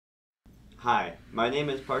Hi, my name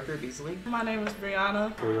is Parker Beasley. My name is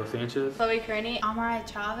Brianna. Julio Sanchez. Chloe Kearney. Amara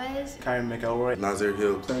Chavez. Kyron McElroy. Nazir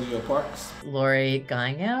Hill. Sergio Parks. Lori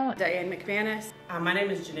Gagno. Diane McManus. My name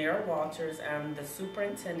is Janera Walters. I'm the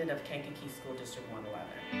superintendent of Kankakee School District 111.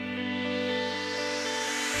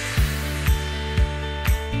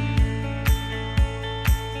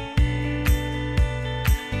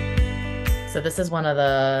 So this is one of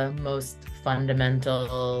the most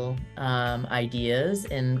fundamental ideas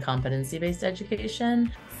in competency-based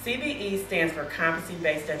education. CBE stands for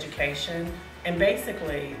competency-based education, and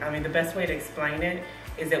basically, the best way to explain it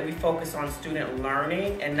is that we focus on student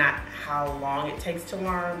learning and not how long it takes to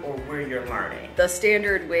learn or where you're learning. The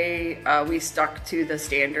standard way, we stuck to the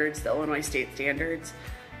standards, the Illinois state standards,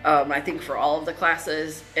 I think for all of the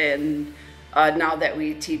classes, and now that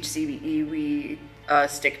we teach CBE, we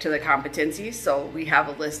stick to the competencies. So we have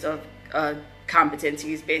a list of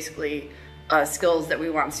competencies, basically skills that we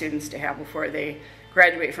want students to have before they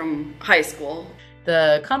graduate from high school.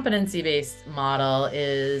 The competency-based model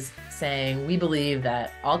is saying we believe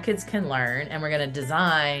that all kids can learn, and we're going to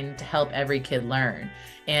design to help every kid learn.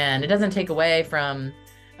 And it doesn't take away from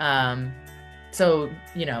so,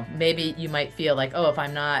 maybe you might feel like, oh, if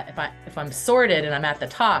I'm sorted and I'm at the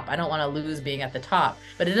top, I don't want to lose being at the top.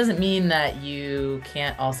 But it doesn't mean that you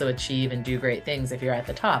can't also achieve and do great things if you're at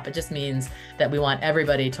the top. It just means that we want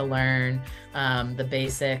everybody to learn the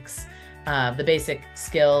basics, the basic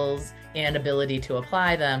skills and ability to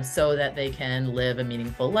apply them so that they can live a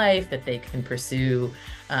meaningful life, that they can pursue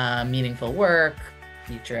meaningful work,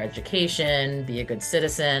 future education, be a good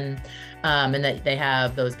citizen, and that they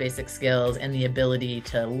have those basic skills and the ability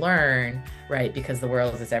to learn, right? Because the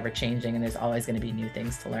world is ever changing and there's always going to be new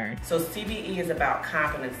things to learn. So CBE is about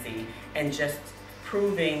competency and just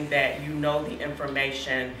proving that you know the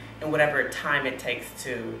information in whatever time it takes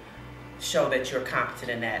to show that you're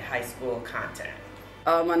competent in that high school content.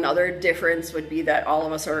 Another difference would be that all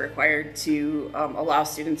of us are required to allow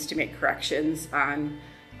students to make corrections on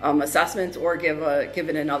assessments or give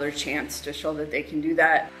it another chance to show that they can do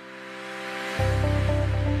that.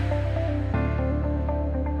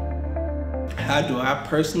 How do I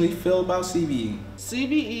personally feel about CBE?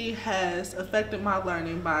 CBE has affected my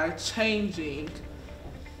learning by changing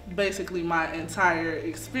basically my entire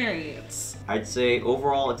experience. I'd say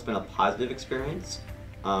overall it's been a positive experience.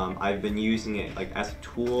 I've been using it as a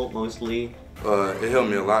tool mostly. It helped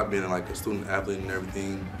me a lot being a student athlete and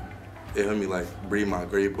everything. It helped me bring my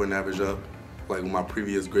grade point average up, with my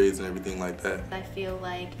previous grades and everything like that. I feel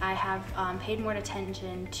like I have paid more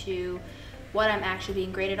attention to what I'm actually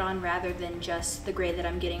being graded on rather than just the grade that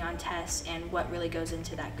I'm getting on tests and what really goes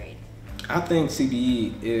into that grade. I think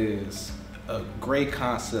CBE is a great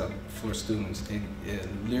concept for students.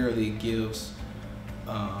 It literally gives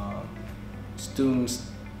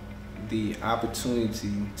students the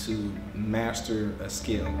opportunity to master a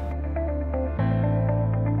skill.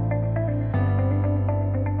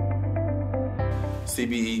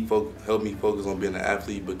 CBE helped me focus on being an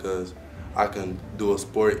athlete because I can do a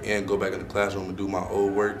sport and go back in the classroom and do my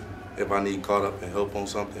old work if I need caught up and help on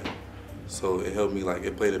something. So it helped me,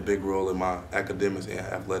 it played a big role in my academics and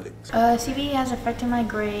athletics. CBE has affected my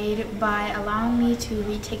grade by allowing me to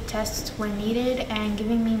retake tests when needed and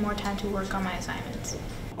giving me more time to work on my assignments.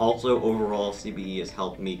 Also, overall, CBE has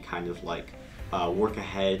helped me kind of work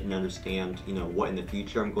ahead and understand, what in the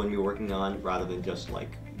future I'm going to be working on rather than just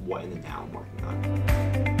what in the now I'm working on.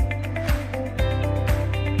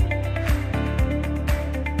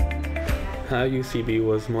 How I used CBE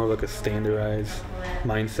was more of a standardized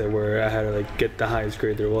mindset where I had to get the highest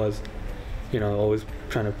grade there was. Always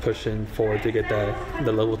trying to push in forward to get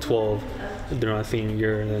the level 12 during my senior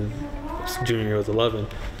year, and then junior year was 11.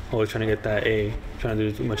 Always trying to get that A, trying to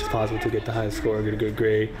do as much as possible to get the highest score, get a good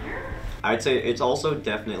grade. I'd say it's also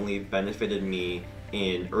definitely benefited me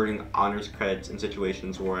in earning honors credits in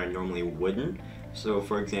situations where I normally wouldn't. So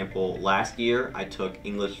for example, last year I took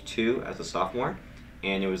English 2 as a sophomore,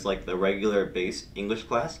 and it was the regular base English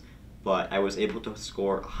class, but I was able to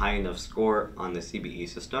score a high enough score on the CBE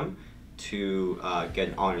system to get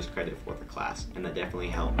an honors credit for the class, and that definitely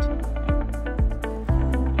helped.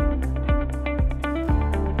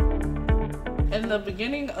 In the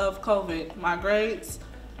beginning of COVID, my grades,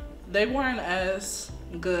 they weren't as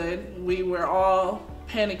good. We were all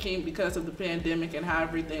panicking because of the pandemic and how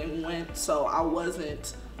everything went, so I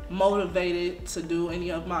wasn't motivated to do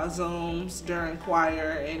any of my Zooms during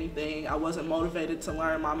choir or anything. I wasn't motivated to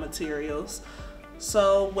learn my materials.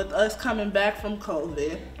 So with us coming back from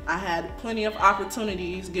COVID, I had plenty of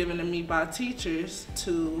opportunities given to me by teachers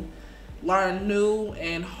to learn new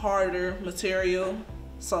and harder material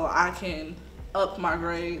so I can up my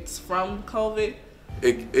grades from COVID.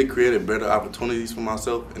 It created better opportunities for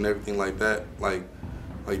myself and everything like that. Like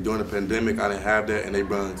during the pandemic, I didn't have that, and they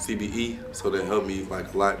run CBE, so that helped me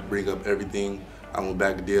like a lot, bring up everything. I went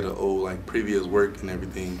back and did the old like previous work and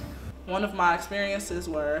everything. One of my experiences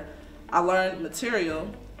where I learned material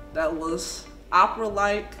that was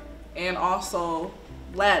opera-like and also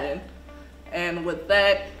Latin, and with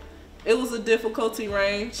that, it was a difficulty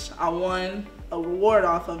range. I won a reward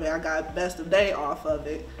off of it. I got best of day off of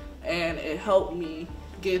it, and it helped me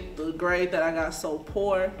get the grade that I got so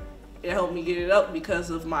poor. It helped me get it up because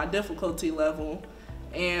of my difficulty level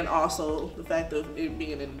and also the fact of it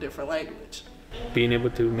being in a different language. Being able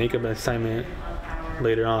to make up an assignment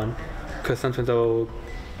later on, because sometimes I will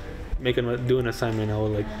do an assignment, I will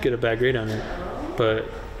like get a bad grade on it, but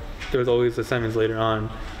there's always assignments later on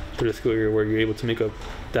through the school year where you're able to make up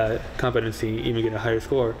that competency, even get a higher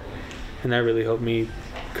score, and that really helped me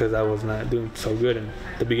because I was not doing so good in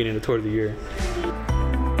the beginning of towards the year.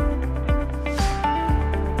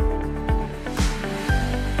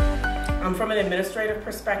 From an administrative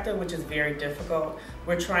perspective, which is very difficult,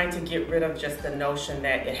 we're trying to get rid of just the notion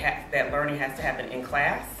that that learning has to happen in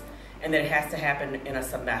class and that it has to happen in a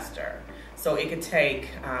semester. So it could take,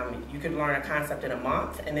 you could learn a concept in a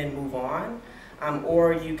month and then move on,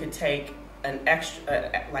 or you could take an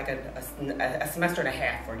extra, like a semester and a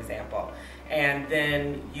half, for example, and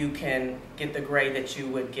then you can get the grade that you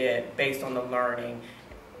would get based on the learning,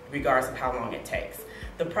 regardless of how long it takes.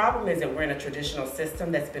 The problem is that we're in a traditional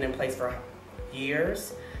system that's been in place for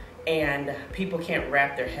years, and people can't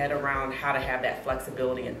wrap their head around how to have that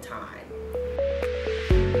flexibility in time.